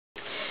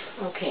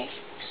Okay,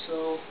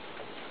 so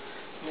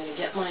I'm going to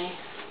get my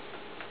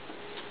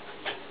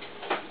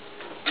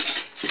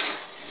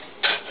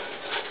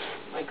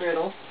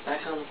griddle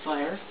back on the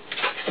fire,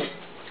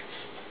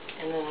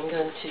 and then I'm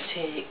going to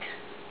take,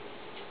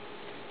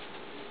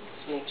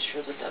 let's make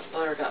sure that that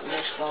butter got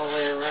mixed all the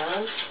way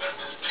around.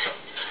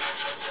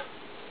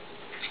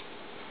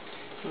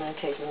 I'm going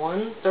to take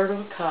 1/3 of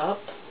a cup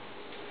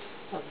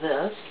of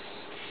this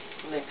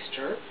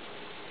mixture,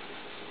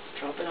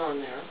 drop it on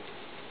there,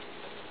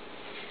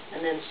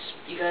 and then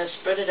you got to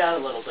spread it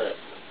out a little bit.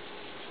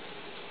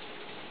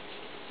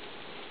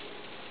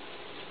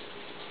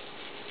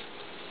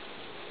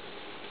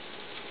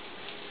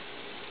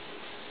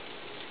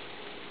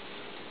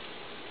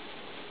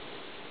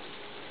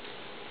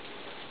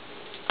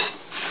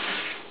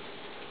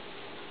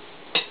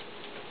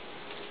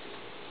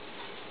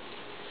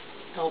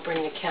 I'll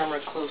bring the camera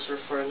closer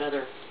for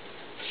another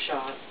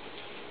shot,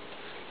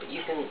 but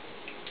you can,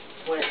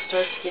 when it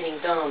starts getting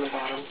done on the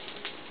bottom,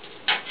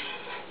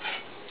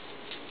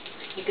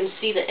 you can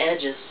see the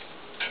edges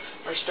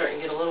are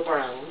starting to get a little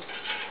brown.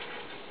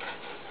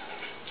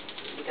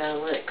 You gotta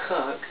let it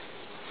cook.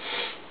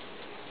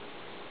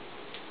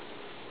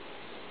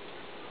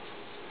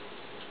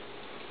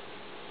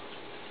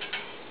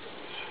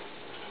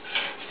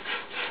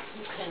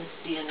 You kind of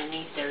see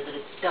underneath there that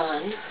it's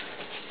done.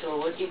 So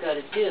what you got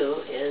to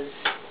do is,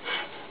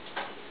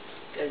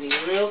 got to be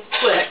real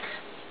quick.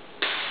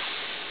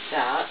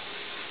 That.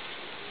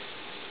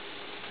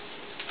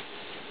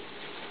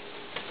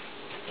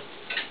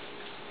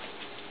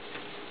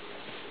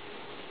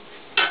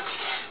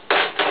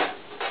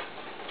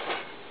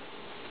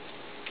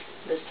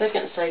 The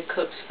second side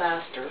cooks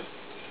faster.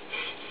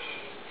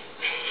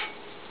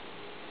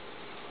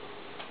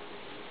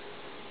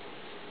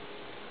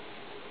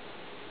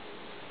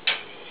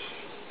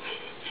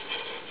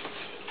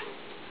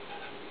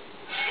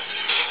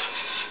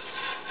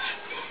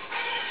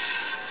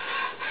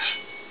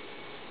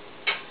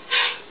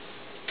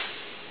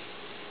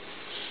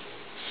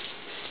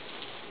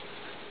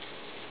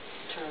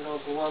 Turn it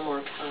over one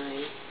more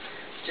time,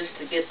 just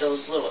to get those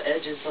little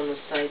edges on the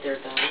side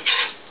there done.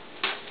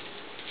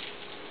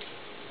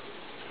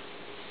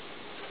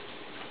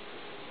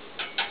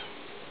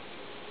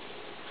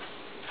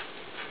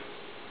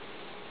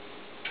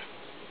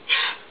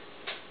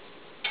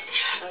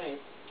 Alright,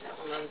 that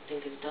one I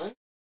think is done.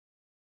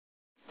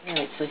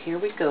 Alright, so here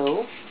we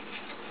go.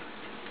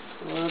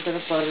 A little bit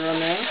of butter on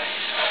there.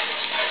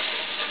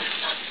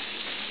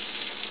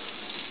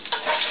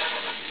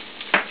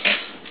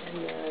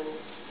 And then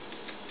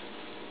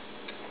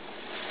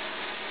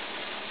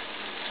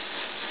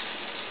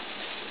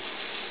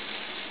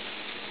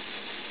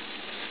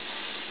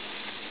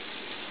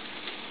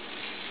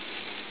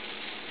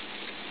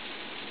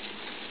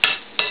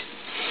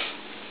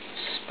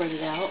spread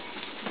it out.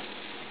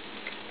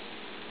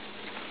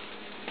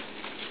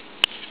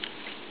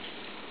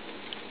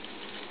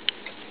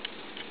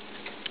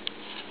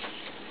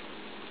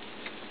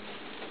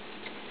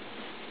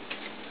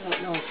 I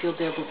don't know if you'll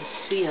be able to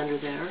see under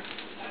there,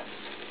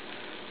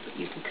 but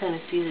you can kind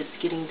of see that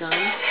it's getting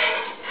done.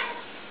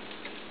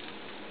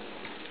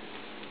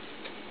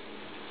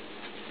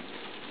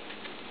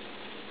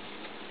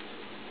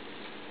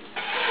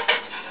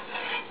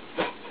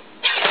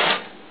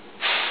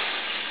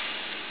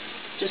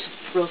 Just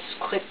a real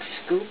quick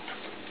scoop.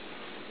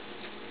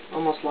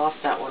 Almost lost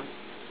that one.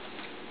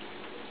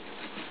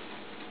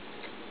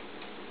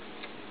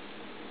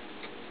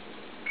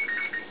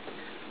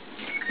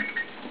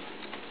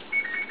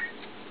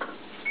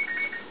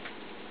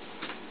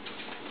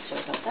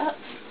 Sorry about that.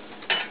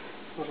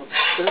 A little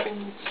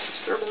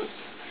disturbance.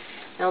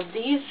 Now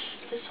this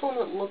one,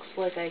 it looks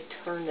like I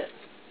turned it.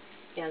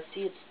 Yeah,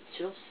 see, it's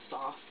just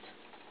soft.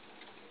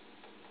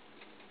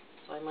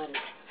 So I might have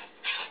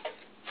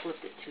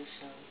flipped it too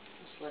soon.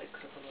 Just let it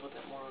cook a little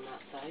bit more on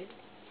that side.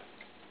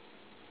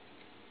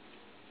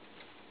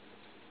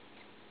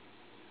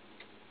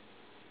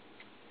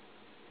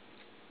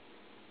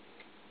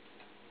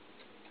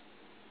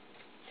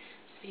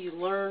 So you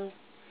learn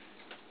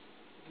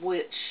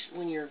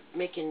when you're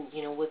making,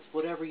 with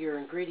whatever your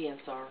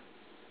ingredients are,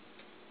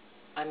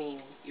 I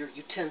mean your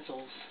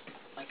utensils,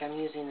 like I'm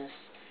using this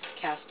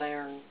cast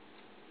iron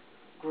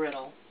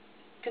griddle.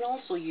 You can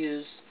also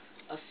use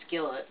a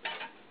skillet.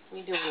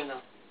 We do it in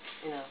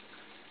a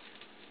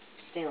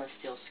stainless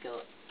steel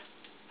skillet.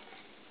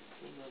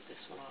 Let me move this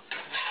one off here.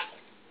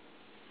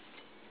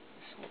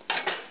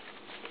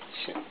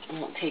 This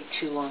one won't take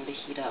too long to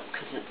heat up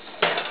because it's,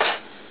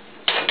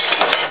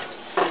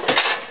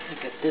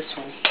 look at this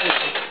one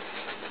here.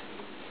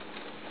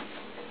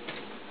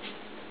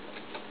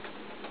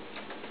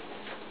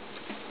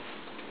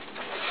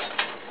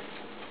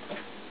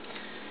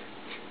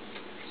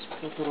 Just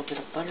put a little bit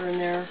of butter in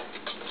there.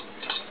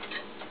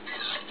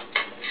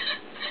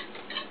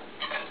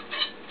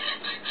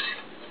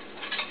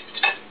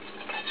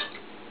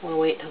 Want to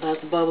wait till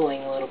that's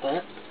bubbling a little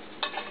bit.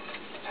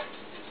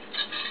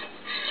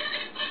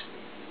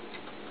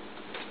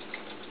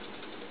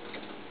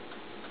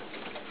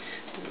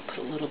 I'm going to put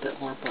a little bit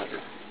more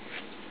butter.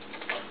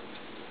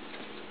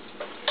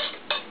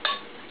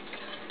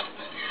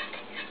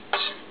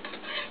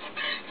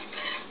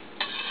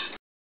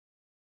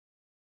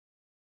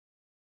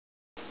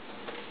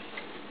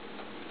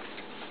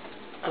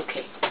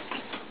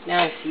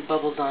 Now I see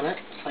bubbles on it,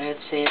 so I'd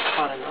say it's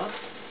hot enough.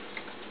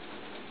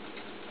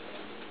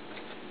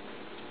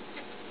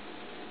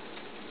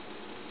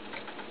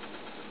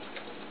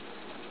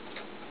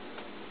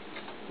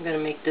 I'm going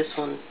to make this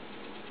one,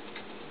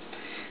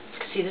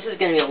 see, this is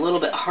going to be a little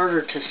bit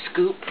harder to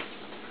scoop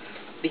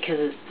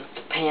because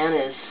the pan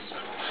is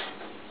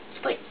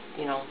like,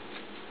 you know,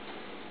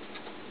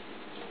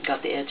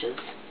 got the edges.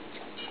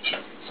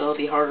 So it'll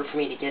be harder for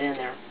me to get in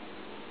there.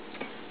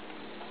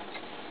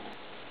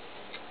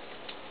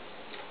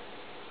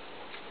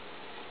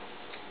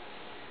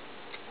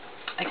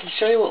 I can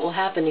show you what will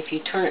happen if you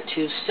turn it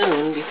too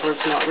soon before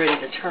it's not ready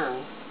to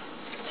turn.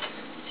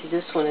 See,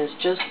 this one is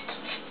just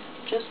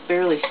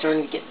barely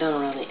starting to get done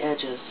around the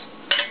edges.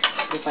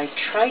 If I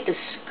try to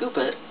scoop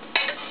it,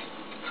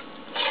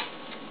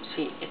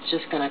 see, it's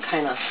just going to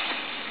kind of,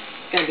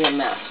 it's going to be a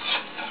mess.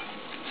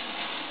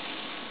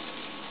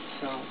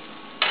 So,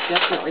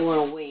 definitely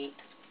want to wait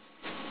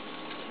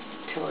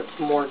till it's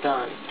more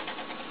done.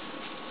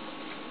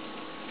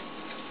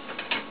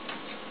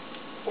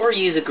 Or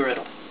use a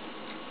griddle.